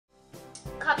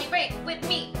Coffee Break with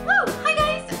me. Woo! Hi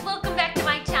guys! Welcome back to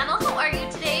my channel. How are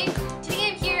you today? Today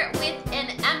I'm here with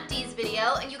an Empties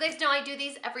video, and you guys know I do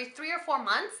these every 3 or 4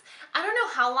 months. I don't know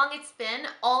how long it's been.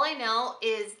 All I know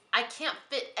is I can't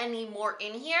fit any more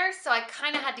in here, so I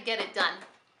kind of had to get it done.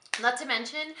 Not to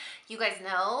mention, you guys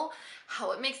know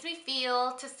how it makes me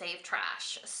feel to save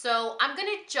trash. So I'm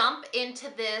gonna jump into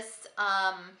this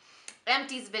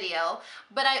Empties video,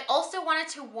 but I also wanted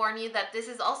to warn you that this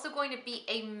is also going to be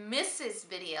a Mrs.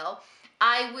 video.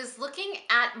 I was looking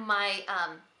at my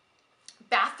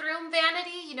bathroom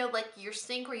vanity, you know, like your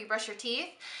sink where you brush your teeth,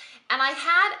 and I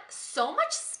had so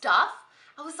much stuff.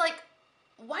 I was like,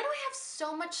 why do I have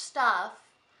so much stuff?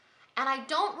 And I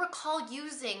don't recall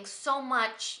using so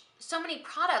many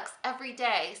products every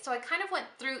day. So I kind of went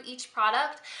through each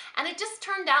product, and it just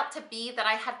turned out to be that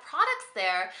I had products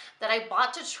there that I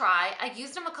bought to try. I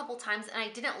used them a couple times and I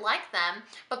didn't like them,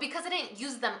 but because I didn't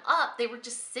use them up, they were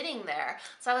just sitting there.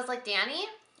 So I was like, Dani,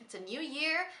 it's a new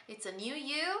year, it's a new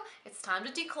you, it's time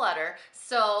to declutter.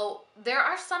 So there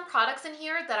are some products in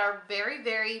here that are very,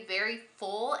 very, very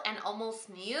full and almost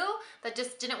new that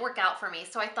just didn't work out for me.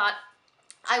 So I thought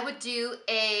I would do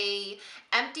a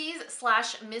Empties /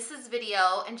 Mrs.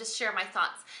 video and just share my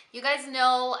thoughts. You guys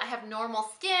know I have normal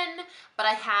skin, but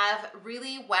I have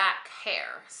really whack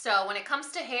hair. So when it comes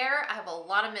to hair, I have a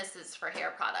lot of misses for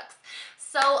hair products.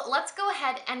 So let's go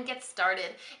ahead and get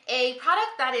started. A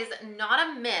product that is not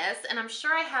a miss, and I'm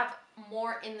sure I have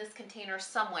more in this container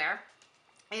somewhere,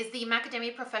 is the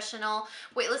Macadamia Professional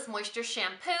Weightless Moisture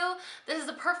Shampoo. This is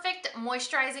a perfect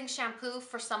moisturizing shampoo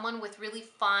for someone with really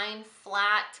fine,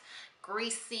 flat,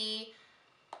 greasy,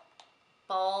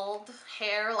 bald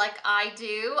hair like I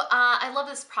do. I love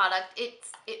this product.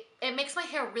 It makes my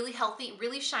hair really healthy,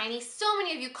 really shiny. So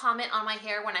many of you comment on my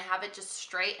hair when I have it just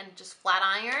straight and just flat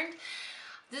ironed.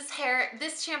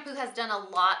 This shampoo has done a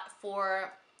lot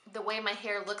for the way my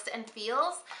hair looks and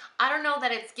feels. I don't know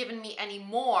that it's given me any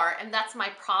more, and that's my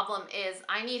problem. Is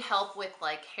I need help with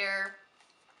like hair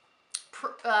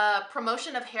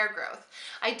promotion of hair growth.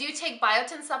 I do take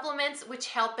biotin supplements which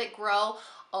help it grow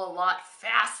a lot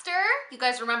faster. You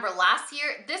guys remember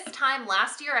this time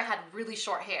last year I had really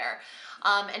short hair,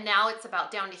 and now it's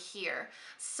about down to here.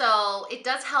 So it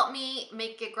does help me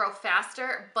make it grow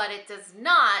faster, but it does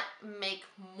not make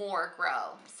more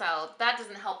grow. So that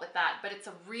doesn't help with that, but it's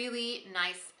a really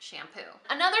nice shampoo.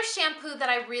 Another shampoo that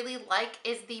I really like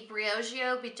is the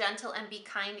Briogeo Be Gentle and Be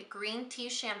Kind Green Tea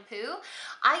Shampoo.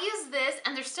 I use this,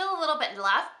 and there's still a little bit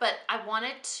left, but I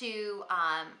wanted to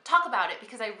talk about it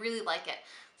because I really like it.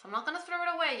 So I'm not gonna throw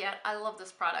it away yet. I love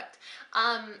this product.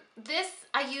 This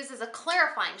I use as a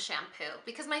clarifying shampoo.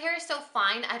 Because my hair is so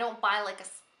fine, I don't buy like a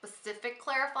specific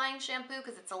clarifying shampoo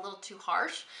because it's a little too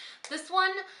harsh. This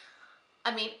one,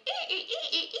 I mean,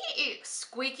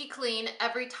 squeaky clean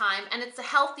every time, and it's a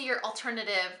healthier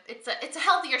alternative. It's a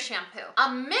healthier shampoo.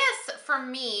 A miss for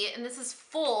me, and this is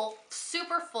full,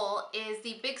 super full, is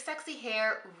the Big Sexy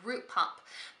Hair Root Pump.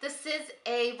 This is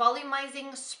a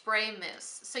volumizing spray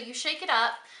mousse. So you shake it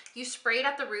up, you spray it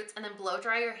at the roots, and then blow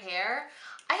dry your hair.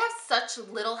 I have such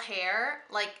little hair,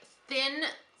 like thin,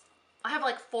 I have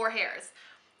like 4 hairs.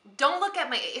 Don't look at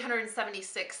my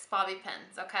 876 bobby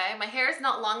pins, okay? My hair is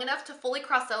not long enough to fully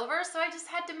cross over, so I just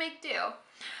had to make do.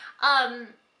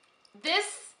 This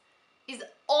is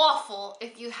awful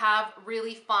if you have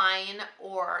really fine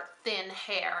or thin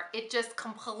hair. It just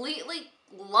completely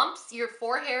lumps your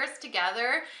 4 hairs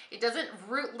together. It doesn't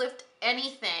root lift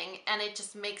anything, and it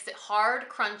just makes it hard,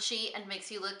 crunchy, and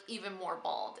makes you look even more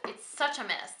bald. It's such a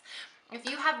miss. If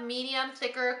you have medium,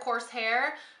 thicker, coarse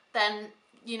hair, then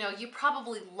you know, you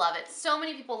probably love it. So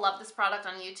many people love this product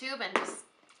on YouTube, and just,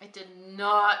 it did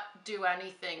not do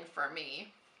anything for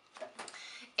me.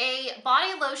 A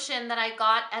body lotion that I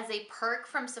got as a perk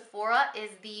from Sephora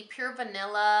is the Pure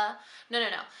Vanilla,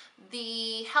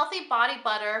 the Healthy Body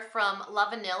Butter from La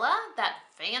Vanilla, that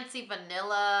fancy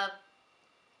vanilla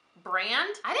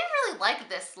brand. I didn't really like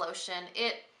this lotion.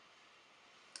 It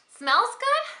smells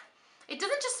good. It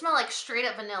doesn't just smell like straight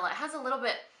up vanilla. It has a little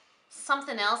bit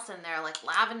something else in there, like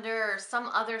lavender or some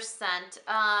other scent,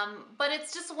 but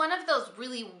it's just one of those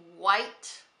really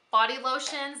white body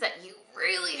lotions that you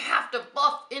really have to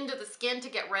buff into the skin to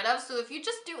get rid of. So if you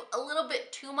just do a little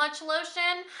bit too much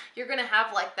lotion, you're gonna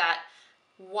have like that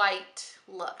white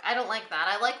look. I don't like that.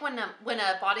 I like when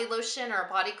a body lotion or a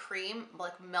body cream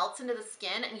like melts into the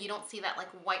skin and you don't see that like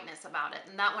whiteness about it,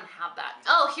 and that one have that.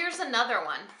 Oh, here's another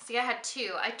one. See, I had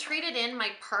 2. I traded in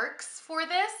my perks for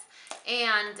this,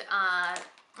 and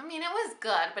I mean, it was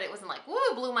good, but it wasn't like,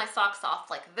 woo, blew my socks off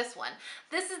like this one.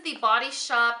 This is the Body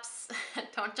Shop's,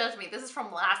 don't judge me, this is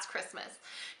from last Christmas.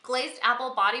 Glazed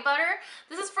Apple Body Butter.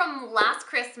 This is from last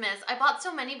Christmas. I bought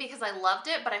so many because I loved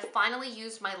it, but I finally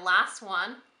used my last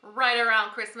one right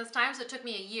around Christmas time, so it took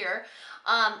me a year.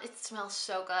 It smells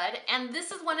so good. And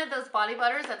this is one of those body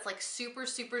butters that's like super,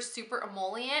 super, super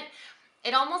emollient.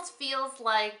 It almost feels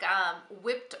like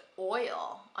whipped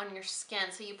oil on your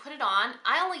skin. So you put it on.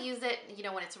 I only use it, you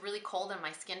know, when it's really cold and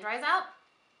my skin dries out.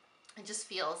 It just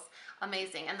feels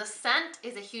amazing. And the scent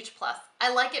is a huge plus.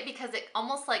 I like it because it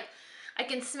almost like, I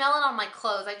can smell it on my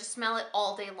clothes. I just smell it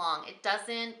all day long. It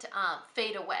doesn't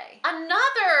fade away.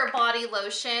 Another body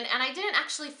lotion, and I didn't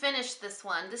actually finish this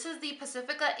one. This is the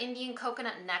Pacifica Indian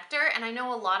Coconut Nectar, and I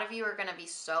know a lot of you are gonna be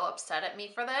so upset at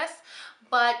me for this,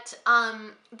 but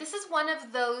this is one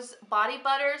of those body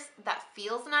butters that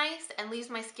feels nice and leaves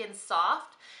my skin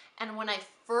soft. And when I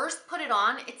first put it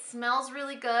on, it smells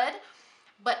really good,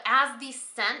 but as the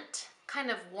scent kind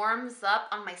of warms up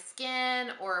on my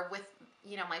skin or with,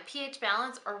 you know, my pH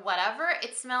balance or whatever,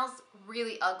 it smells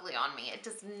really ugly on me. It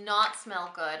does not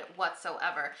smell good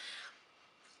whatsoever.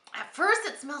 At first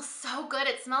it smells so good.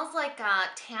 It smells like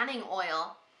tanning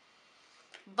oil.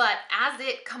 But as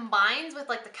it combines with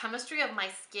like the chemistry of my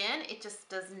skin, it just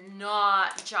does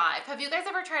not jive. Have you guys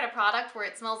ever tried a product where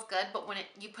it smells good, but when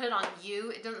you put it on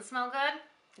you, it doesn't smell good?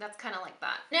 That's kind of like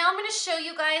that. Now I'm going to show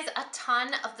you guys a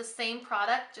ton of the same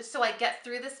product just so I get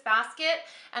through this basket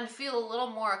and feel a little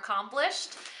more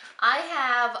accomplished. I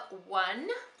have 1,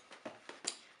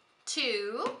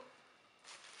 2,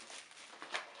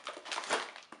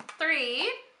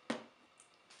 3.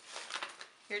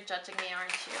 You're judging me,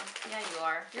 aren't you? Yeah, you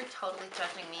are. You're totally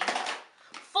judging me.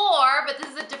 4, but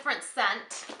this is a different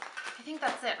scent. I think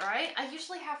that's it, right? I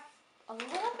usually have a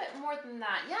little bit more than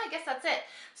that. Yeah, I guess that's it.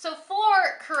 So 4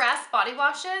 Caress body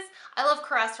washes. I love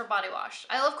Caress for body wash.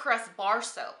 I love Caress bar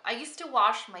soap. I used to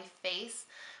wash my face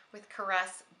with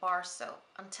Caress bar soap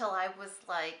until I was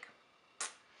like,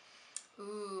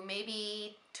 ooh,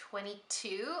 maybe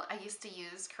 22. I used to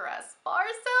use Caress bar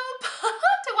soap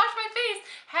to wash my face.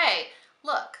 Hey,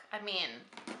 look, I mean,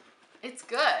 it's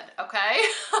good, okay?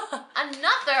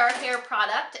 Another hair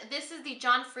product. This is the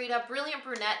John Frieda Brilliant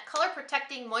Brunette Color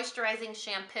Protecting Moisturizing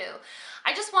Shampoo.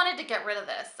 I just wanted to get rid of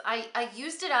this. I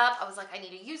used it up. I was like, I need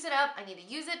to use it up. I need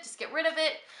to use it. Just get rid of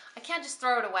it. I can't just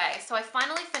throw it away. So I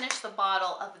finally finished the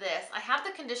bottle of this. I have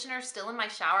the conditioner still in my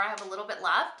shower. I have a little bit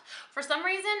left. For some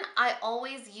reason, I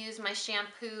always use my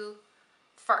shampoo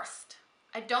first.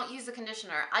 I don't use the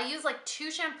conditioner. I use like 2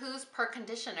 shampoos per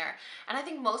conditioner. And I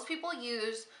think most people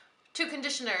use 2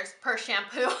 conditioners per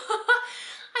shampoo.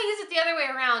 I use it the other way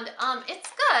around. It's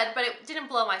good, but it didn't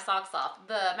blow my socks off.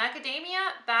 The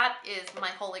Macadamia, that is my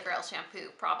holy grail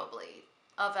shampoo probably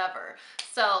of ever.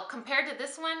 So compared to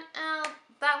this one,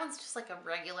 that one's just like a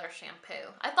regular shampoo.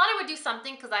 I thought I would do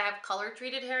something because I have color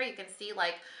treated hair. You can see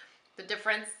like the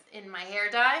difference in my hair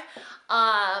dye.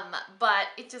 But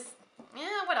it just,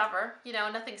 yeah, whatever, you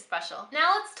know, nothing special.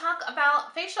 Now let's talk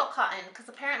about facial cotton, because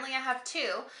apparently I have 2.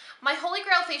 My holy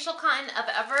grail facial cotton of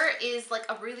ever is like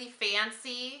a really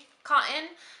fancy cotton.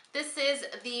 This is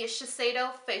the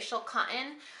Shiseido facial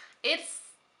cotton. It's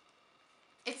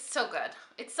so good.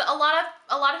 It's a lot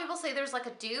of people say there's like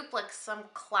a dupe, like something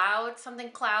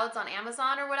clouds on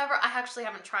Amazon or whatever. I actually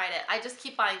haven't tried it. I just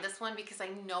keep buying this one because I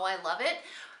know I love it.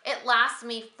 It lasts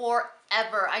me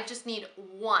forever. I just need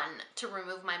 1 to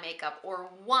remove my makeup, or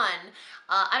 1.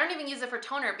 I don't even use it for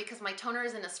toner because my toner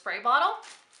is in a spray bottle.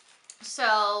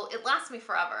 So it lasts me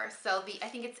forever. So I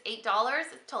think it's $8.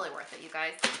 It's totally worth it, you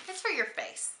guys. It's for your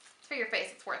face. It's for your face.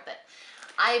 It's worth it.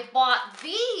 I bought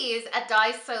these at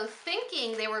Daiso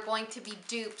thinking they were going to be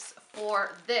dupes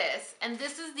for this. And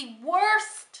this is the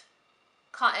worst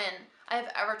cotton I've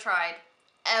ever tried.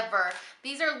 Ever.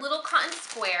 These are little cotton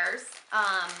squares.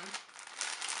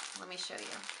 Let me show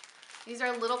you. These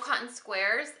are little cotton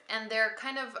squares, and they're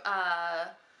kind of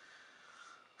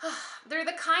they're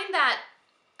the kind that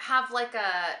have like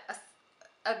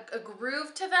a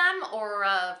groove to them, or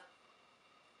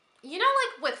you know,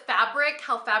 like with fabric,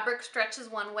 how fabric stretches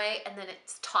one way and then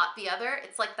it's taut the other.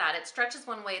 It's like that. It stretches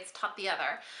one way, it's taut the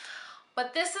other.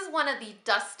 But this is one of the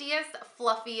dustiest,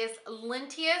 fluffiest,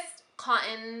 lintiest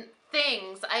cotton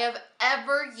things I have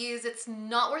ever used. It's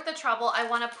not worth the trouble. I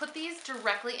want to put these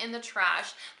directly in the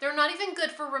trash. They're not even good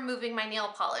for removing my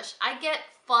nail polish. I get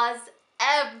fuzz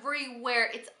everywhere.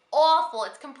 It's awful.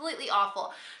 It's completely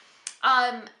awful.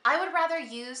 I would rather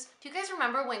use, do you guys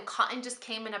remember when cotton just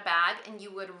came in a bag and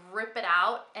you would rip it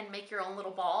out and make your own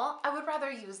little ball? I would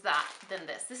rather use that than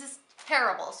this. This is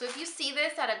terrible. So if you see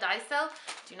this at a Daiso,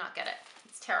 do not get it.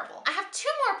 It's terrible. I have two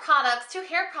more products, two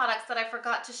hair products that I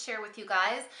forgot to share with you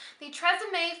guys. The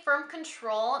Tresemme Firm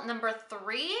Control number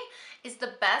 3 is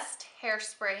the best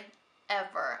hairspray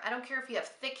ever. I don't care if you have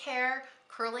thick hair,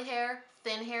 curly hair,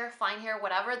 thin hair, fine hair,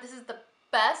 whatever. This is the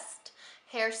best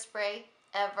hairspray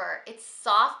ever. It's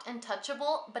soft and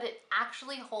touchable, but it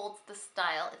actually holds the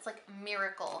style. It's like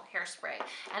miracle hairspray,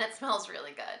 and it smells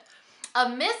really good. A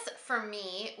miss for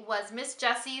me was Miss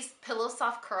Jessie's Pillow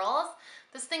Soft Curls.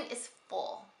 This thing is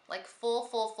full, like full.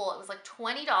 It was like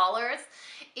 $20.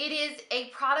 It is a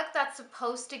product that's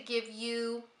supposed to give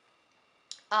you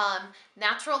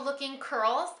natural looking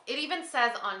curls. It even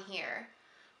says on here,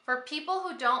 for people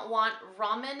who don't want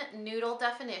ramen noodle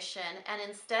definition and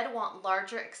instead want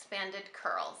larger expanded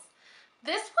curls.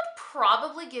 This would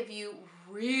probably give you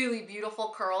really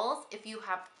beautiful curls if you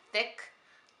have thick,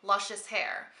 luscious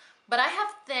hair. But I have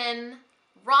thin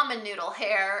ramen noodle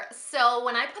hair, so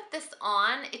when I put this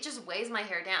on, it just weighs my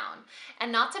hair down.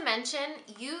 And not to mention,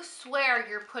 you swear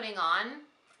you're putting on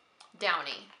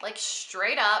downy. Like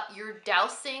straight up, you're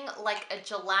dousing like a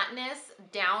gelatinous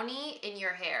downy in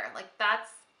your hair. Like that's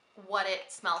what it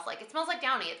smells like. It smells like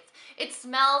downy. It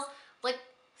smells like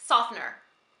softener.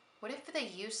 What if they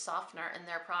use softener in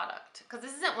their product? Because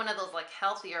this isn't one of those like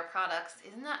healthier products.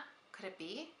 Isn't that, could it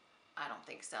be? I don't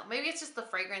think so. Maybe it's just the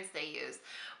fragrance they use.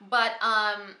 But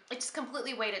it just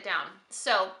completely weighed it down.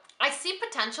 So I see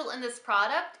potential in this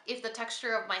product if the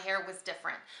texture of my hair was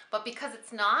different. But because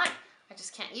it's not, I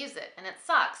just can't use it. And it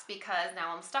sucks because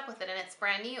now I'm stuck with it and it's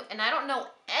brand new. And I don't know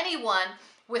anyone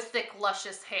with thick,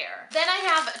 luscious hair. Then I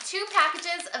have 2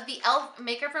 packages of the e.l.f.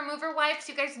 Makeup Remover Wipes.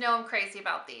 You guys know I'm crazy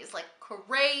about these, like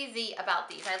crazy about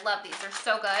these. I love these, they're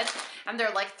so good. And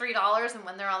they're like $3, and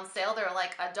when they're on sale, they're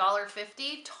like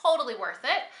 $1.50, totally worth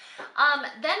it.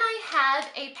 Then I have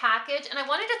a package, and I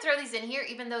wanted to throw these in here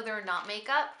even though they're not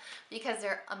makeup because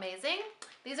they're amazing.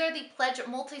 These are the Pledge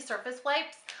Multi-Surface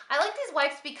Wipes. I like these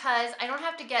wipes because I don't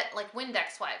have to get like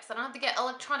Windex wipes. I don't have to get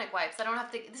electronic wipes. I don't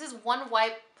have to, this is one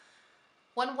wipe.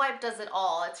 One wipe does it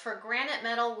all. It's for granite,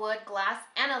 metal, wood, glass,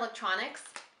 and electronics.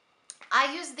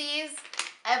 I use these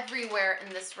everywhere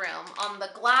in this room. On the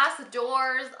glass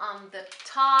doors, on the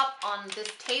top, on this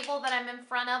table that I'm in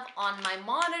front of, on my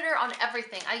monitor, on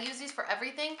everything. I use these for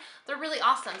everything. They're really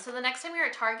awesome. So the next time you're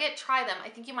at Target, try them. I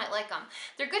think you might like them.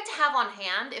 They're good to have on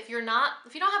hand if you don't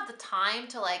have the time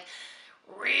to like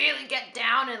really get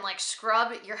down and like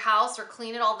scrub your house or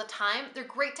clean it all the time. They're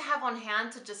great to have on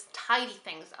hand to just tidy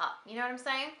things up. You know what I'm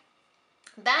saying?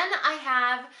 Then I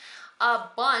have a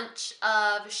bunch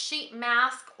of sheet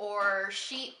mask or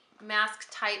sheet mask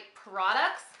type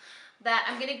products that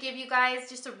I'm gonna give you guys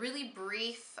just a really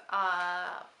brief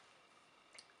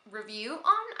review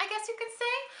on, I guess you could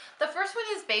say. The first one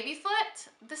is Baby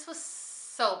Foot. This was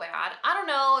so bad. I don't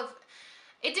know if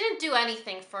it didn't do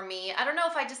anything for me. I don't know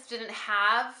if I just didn't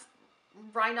have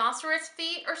rhinoceros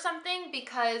feet or something,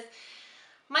 because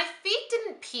my feet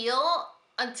didn't peel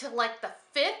until like the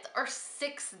 5th or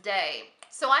 6th day.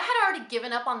 So I had already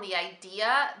given up on the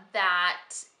idea that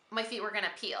my feet were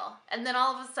gonna peel. And then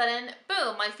all of a sudden,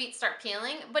 boom, my feet start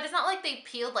peeling. But it's not like they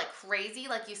peeled like crazy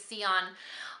like you see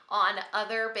on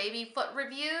other baby foot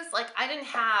reviews. Like I didn't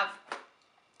have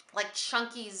like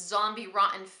chunky zombie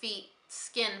rotten feet,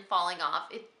 skin falling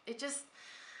off.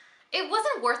 It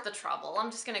wasn't worth the trouble. I'm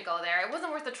just gonna go there. It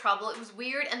wasn't worth the trouble. It was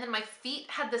weird. And then my feet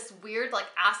had this weird like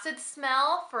acid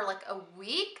smell for like a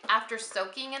week after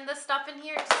soaking in this stuff in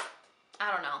here. Just,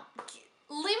 I don't know.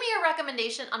 Leave me a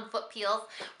recommendation on foot peels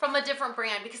from a different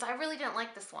brand, because I really didn't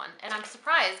like this one. And I'm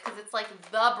surprised because it's like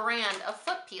the brand of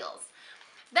foot peels.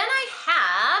 Then I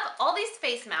have all these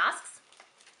face masks.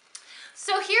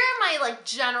 So here are my like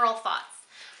general thoughts.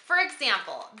 For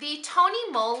example, the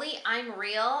Tony Moly I'm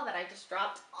Real that I just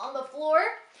dropped on the floor.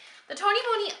 The Tony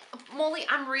Moly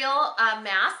I'm Real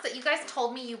mask that you guys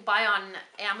told me you buy on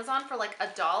Amazon for like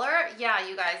 $1. Yeah,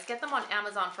 you guys, get them on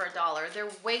Amazon for $1. They're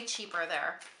way cheaper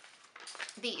there.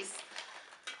 These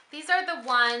are the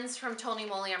ones from Tony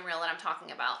Moly I'm Real that I'm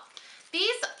talking about.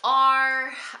 These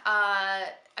are,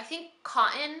 I think,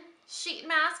 cotton sheet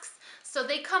masks. So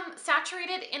they come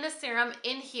saturated in a serum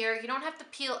in here. You don't have to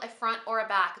peel a front or a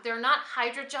back. They're not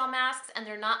hydrogel masks, and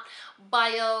they're not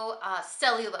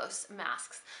cellulose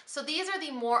masks. So these are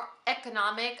the more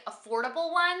economic,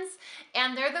 affordable ones,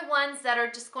 and they're the ones that are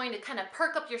just going to kind of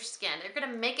perk up your skin. They're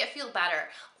gonna make it feel better.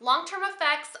 Long-term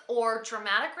effects or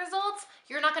dramatic results,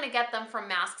 you're not gonna get them from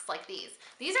masks like these.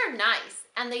 These are nice,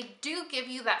 and they do give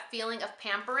you that feeling of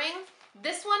pampering.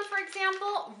 This one, for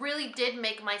example, really did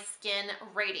make my skin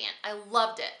radiant. I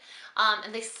loved it.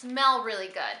 And they smell really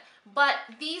good. but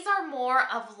these are more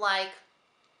of like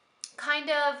kind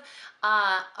of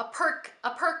a perk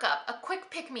up, a quick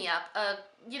pick me up, a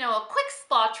quick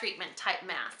spa treatment type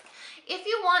mask. If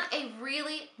you want a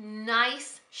really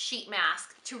nice sheet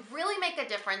mask to really make a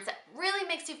difference, that really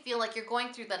makes you feel like you're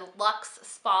going through the Luxe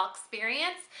spa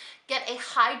experience, get a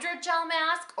hydrogel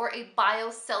mask or a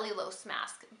biocellulose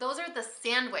mask. Those are the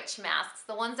sandwich masks,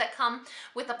 the ones that come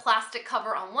with a plastic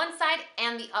cover on one side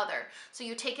and the other. So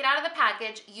you take it out of the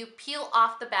package, you peel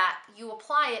off the back, you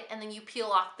apply it, and then you peel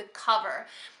off the cover.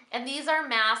 And these are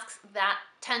masks that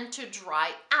tend to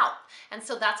dry out. And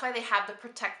so that's why they have the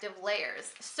protective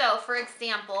layers. So for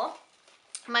example,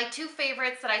 my two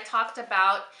favorites that I talked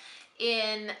about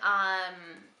in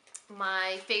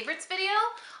my favorites video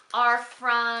are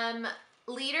from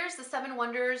Leaders, the 7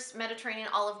 Wonders Mediterranean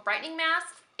Olive Brightening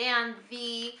Masks, and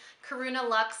the Karuna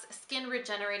Luxe Skin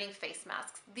Regenerating Face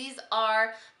Masks.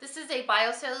 This is a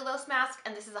biocellulose mask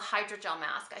and this is a hydrogel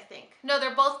mask, I think. No,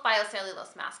 they're both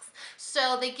biocellulose masks.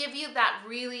 So they give you that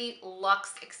really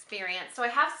luxe experience. So I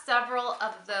have several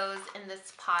of those in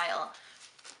this pile.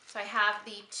 So I have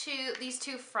these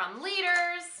two from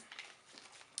Leaders.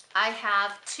 I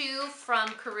have 2 from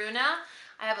Karuna.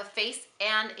 I have a face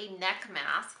and a neck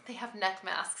mask. They have neck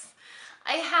masks.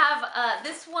 I have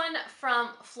this one from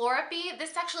Florapy.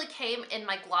 This actually came in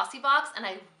my glossy box and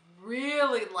I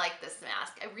really like this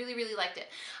mask. I really, really liked it.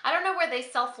 I don't know where they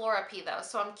sell Florapy though,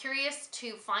 so I'm curious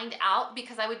to find out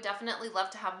because I would definitely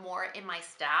love to have more in my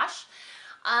stash.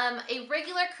 A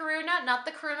regular Karuna, not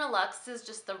the Karuna Luxe, this is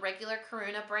just the regular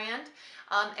Karuna brand.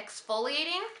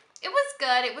 Exfoliating. It was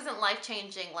good. It wasn't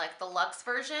life-changing like the Luxe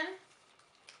version.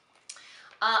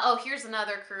 Oh, here's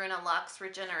another Karuna Luxe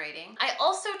Regenerating. I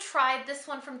also tried this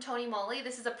one from Tony Moly.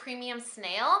 This is a premium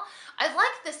snail. I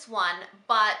like this one,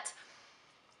 but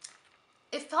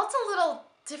it felt a little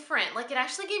different. Like it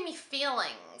actually gave me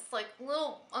feelings, like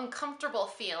little uncomfortable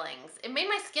feelings. It made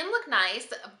my skin look nice,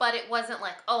 but it wasn't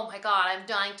like, oh my God, I'm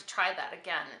dying to try that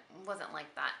again. It wasn't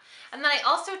like that. And then I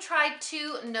also tried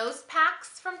 2 nose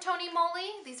packs from Tony Moly.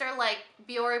 These are like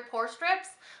Biore pore strips.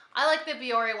 I like the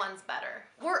Biore ones better.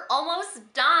 We're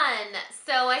almost done.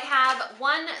 So I have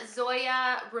one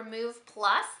Zoya Remove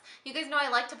Plus. You guys know I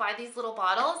like to buy these little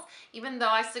bottles, even though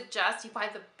I suggest you buy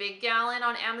the big gallon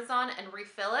on Amazon and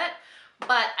refill it.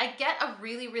 But I get a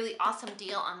really, really awesome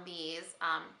deal on these.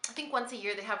 I think once a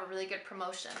year they have a really good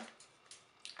promotion.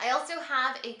 I also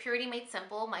have a Purity Made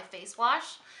Simple, my face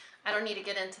wash. I don't need to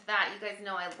get into that. You guys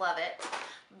know I love it.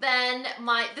 Then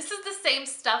this is the same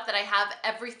stuff that I have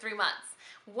every 3 months.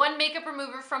 One makeup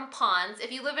remover from Pond's.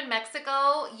 If you live in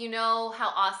Mexico, you know how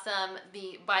awesome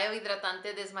the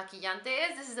BioHidratante Desmaquillante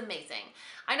is. This is amazing.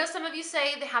 I know some of you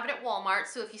say they have it at Walmart,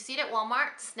 so if you see it at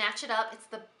Walmart, snatch it up. It's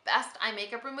the best eye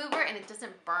makeup remover and it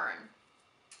doesn't burn.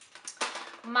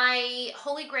 My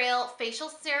Holy Grail facial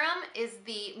serum is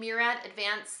the Murad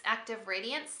Advanced Active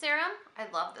Radiance Serum. I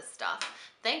love this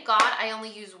stuff. Thank God I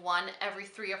only use one every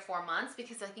 3 or 4 months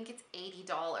because I think it's $80.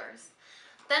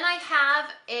 Then I have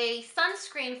a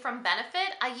sunscreen from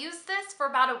Benefit. I used this for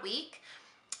about a week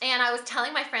and I was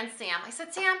telling my friend Sam, I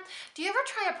said, Sam, do you ever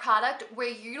try a product where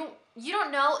you don't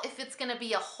know if it's gonna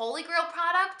be a Holy Grail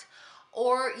product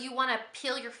or you wanna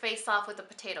peel your face off with a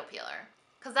potato peeler?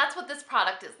 Because that's what this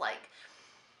product is like.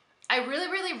 I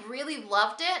really, really, really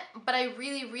loved it, but I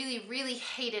really, really, really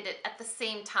hated it at the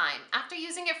same time. After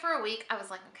using it for a week, I was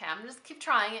like, okay, I'm gonna just keep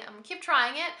trying it. I'm gonna keep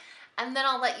trying it and then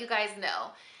I'll let you guys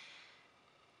know.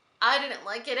 I didn't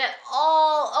like it at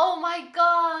all. Oh my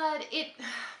God.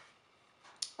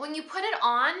 When you put it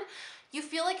on, you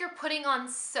feel like you're putting on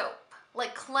soap,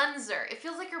 like cleanser. It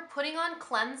feels like you're putting on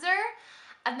cleanser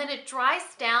and then it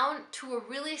dries down to a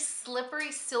really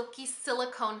slippery, silky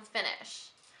silicone finish.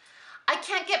 I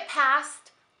can't get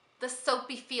past the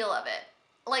soapy feel of it.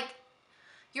 Like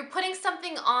you're putting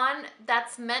something on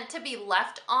that's meant to be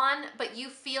left on, but you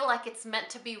feel like it's meant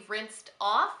to be rinsed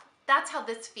off. That's how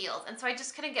this feels. And so I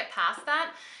just couldn't get past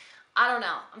that. I don't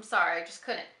know. I'm sorry. I just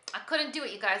couldn't. I couldn't do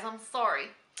it, you guys. I'm sorry.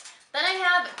 Then I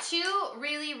have 2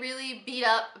 really, really beat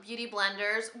up beauty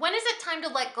blenders. When is it time to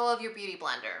let go of your beauty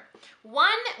blender? 1,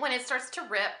 when it starts to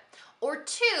rip, or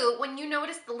 2, when you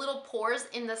notice the little pores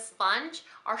in the sponge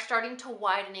are starting to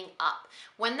widening up.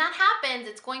 When that happens,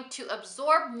 it's going to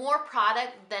absorb more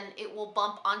product than it will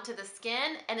bump onto the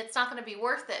skin, and it's not going to be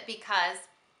worth it because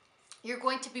you're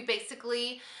going to be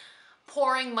basically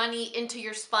pouring money into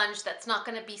your sponge that's not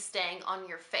going to be staying on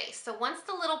your face. So once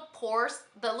the little pores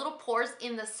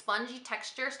in the spongy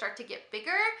texture start to get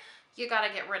bigger, you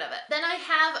gotta get rid of it. Then I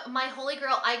have my Holy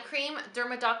Grail eye cream,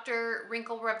 Dermadoctor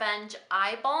Wrinkle Revenge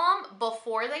Eye Balm,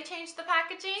 before they changed the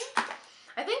packaging.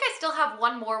 I think I still have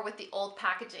one more with the old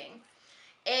packaging.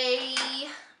 A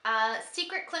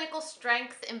Secret Clinical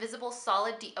Strength Invisible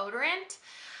Solid Deodorant.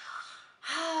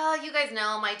 You guys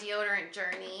know my deodorant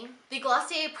journey. The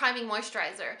Glossier Priming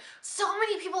Moisturizer. So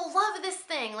many people love this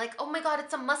thing. Like, oh my god,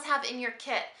 it's a must-have in your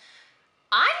kit.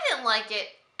 I didn't like it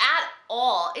at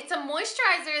all. It's a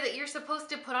moisturizer that you're supposed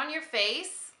to put on your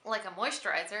face, like a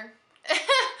moisturizer.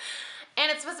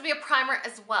 And it's supposed to be a primer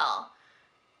as well.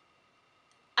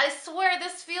 I swear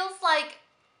this feels like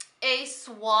a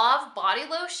Suave body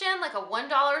lotion, like a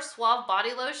 $1 Suave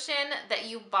body lotion that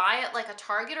you buy at like a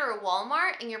Target or a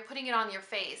Walmart, and you're putting it on your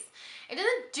face. It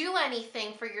doesn't do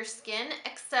anything for your skin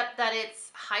except that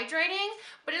it's hydrating,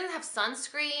 but it doesn't have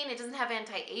sunscreen, it doesn't have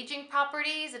anti-aging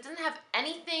properties, it doesn't have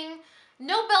anything,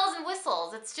 no bells and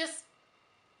whistles.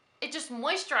 It just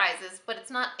moisturizes, but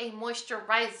it's not a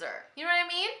moisturizer. You know what I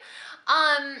mean?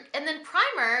 And then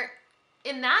primer,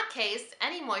 in that case,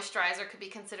 any moisturizer could be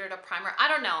considered a primer. I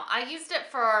don't know. I used it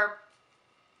for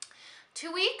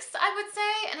 2 weeks, I would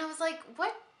say, and I was like,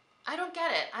 what? I don't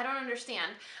get it. I don't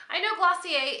understand. I know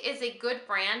Glossier is a good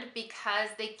brand because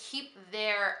they keep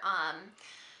their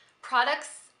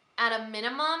products at a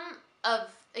minimum of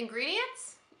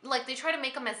ingredients. Like, they try to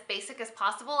make them as basic as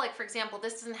possible. Like, for example,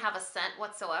 this doesn't have a scent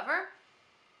whatsoever.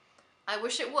 I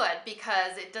wish it would,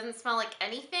 because it doesn't smell like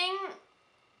anything.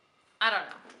 I don't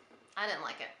know. I didn't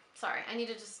like it. Sorry, I need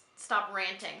to just stop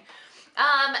ranting.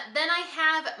 Then I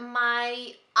have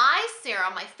my eye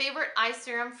serum, my favorite eye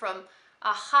serum from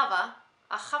Ahava.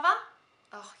 Ahava?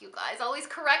 Oh, you guys always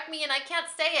correct me and I can't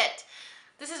say it.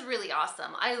 This is really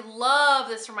awesome. I love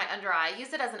this for my under eye. I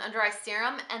use it as an under eye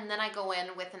serum, and then I go in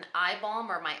with an eye balm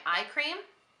or my eye cream,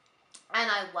 and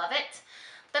I love it.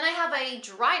 Then I have a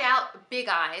dried out Big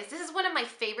Eyes. This is one of my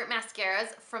favorite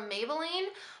mascaras from Maybelline.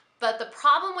 But the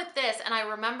problem with this, and I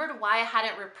remembered why I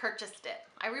hadn't repurchased it.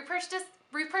 I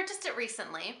repurchased it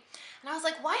recently, and I was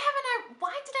like, why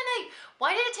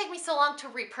did it take me so long to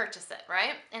repurchase it,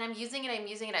 right? And I'm using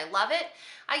it, I love it.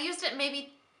 I used it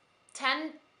maybe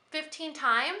 10, 15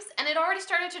 times, and it already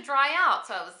started to dry out.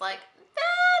 So I was like,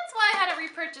 that's why I hadn't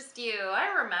repurchased you.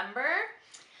 I remember.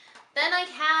 Then I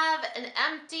have an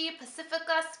empty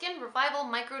Pacifica Skin Revival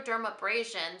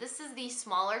Microdermabrasion. This is the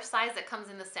smaller size that comes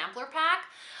in the sampler pack.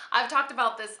 I've talked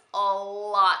about this a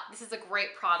lot. This is a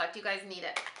great product. You guys need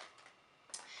it.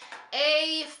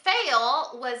 A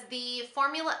fail was the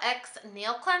Formula X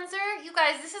nail cleanser. You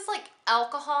guys, this is like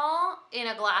alcohol in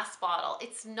a glass bottle.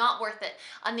 It's not worth it.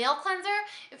 A nail cleanser,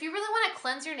 if you really want to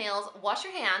cleanse your nails, wash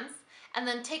your hands, and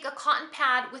then take a cotton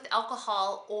pad with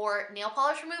alcohol or nail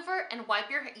polish remover and wipe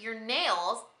your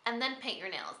nails, and then paint your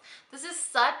nails. This is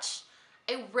such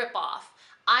a ripoff.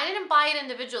 I didn't buy it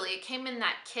individually. It came in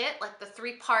that kit, like the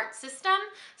 3-part system,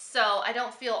 so I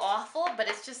don't feel awful, but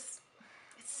it's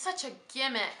such a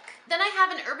gimmick. Then I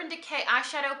have an Urban Decay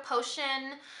eyeshadow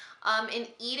potion in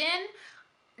Eden.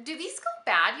 Do these go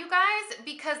bad, you guys?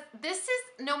 Because this is,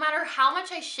 no matter how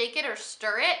much I shake it or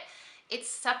stir it, it's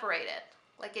separated.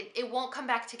 Like it won't come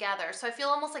back together. So I feel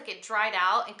almost like it dried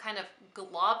out and kind of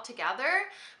globbed together,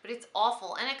 but it's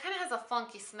awful. And it kind of has a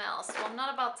funky smell. So I'm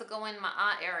not about to go in my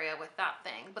eye area with that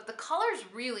thing, but the color's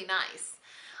really nice.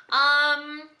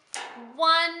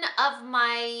 One of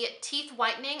my teeth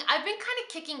whitening, I've been kind of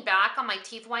kicking back on my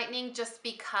teeth whitening just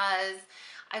because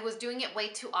I was doing it way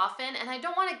too often and I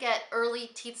don't want to get early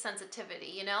teeth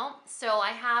sensitivity, you know? So I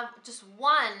have just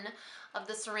one of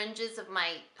the syringes of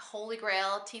my holy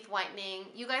grail teeth whitening.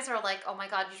 You guys are like, oh my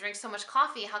god, you drink so much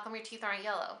coffee, how come your teeth aren't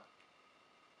yellow?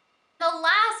 The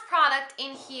last product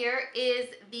in here is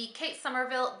the Kate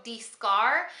Somerville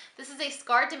De-Scar. This is a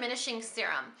scar diminishing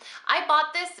serum. I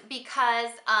bought this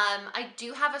because I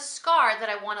do have a scar that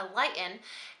I want to lighten,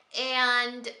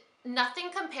 and nothing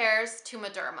compares to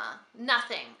Mederma.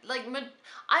 Nothing. Like,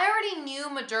 I already knew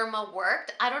Mederma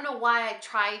worked. I don't know why I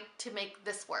tried to make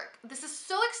this work. This is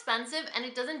so expensive and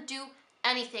it doesn't do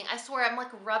anything. I swear I'm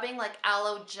like rubbing like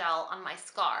aloe gel on my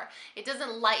scar. It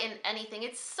doesn't lighten anything.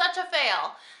 It's such a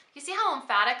fail. You see how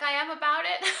emphatic I am about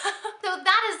it? So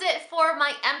that is it for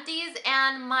my empties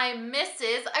and my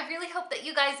misses. I really hope that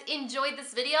you guys enjoyed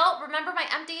this video. Remember, my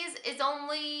empties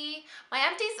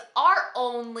are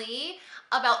only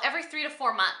about every 3 to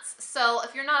 4 months. So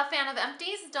if you're not a fan of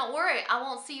empties, don't worry. I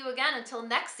won't see you again until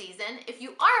next season. If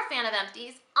you are a fan of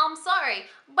empties, I'm sorry,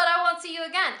 but I won't see you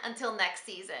again until next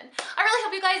season. I really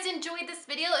hope you guys enjoyed this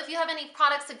video. If you have any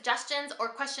product suggestions or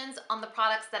questions on the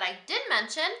products that I did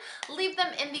mention, leave them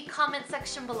in the comment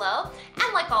section below.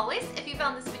 And like always, if you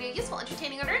found this video useful, entertaining,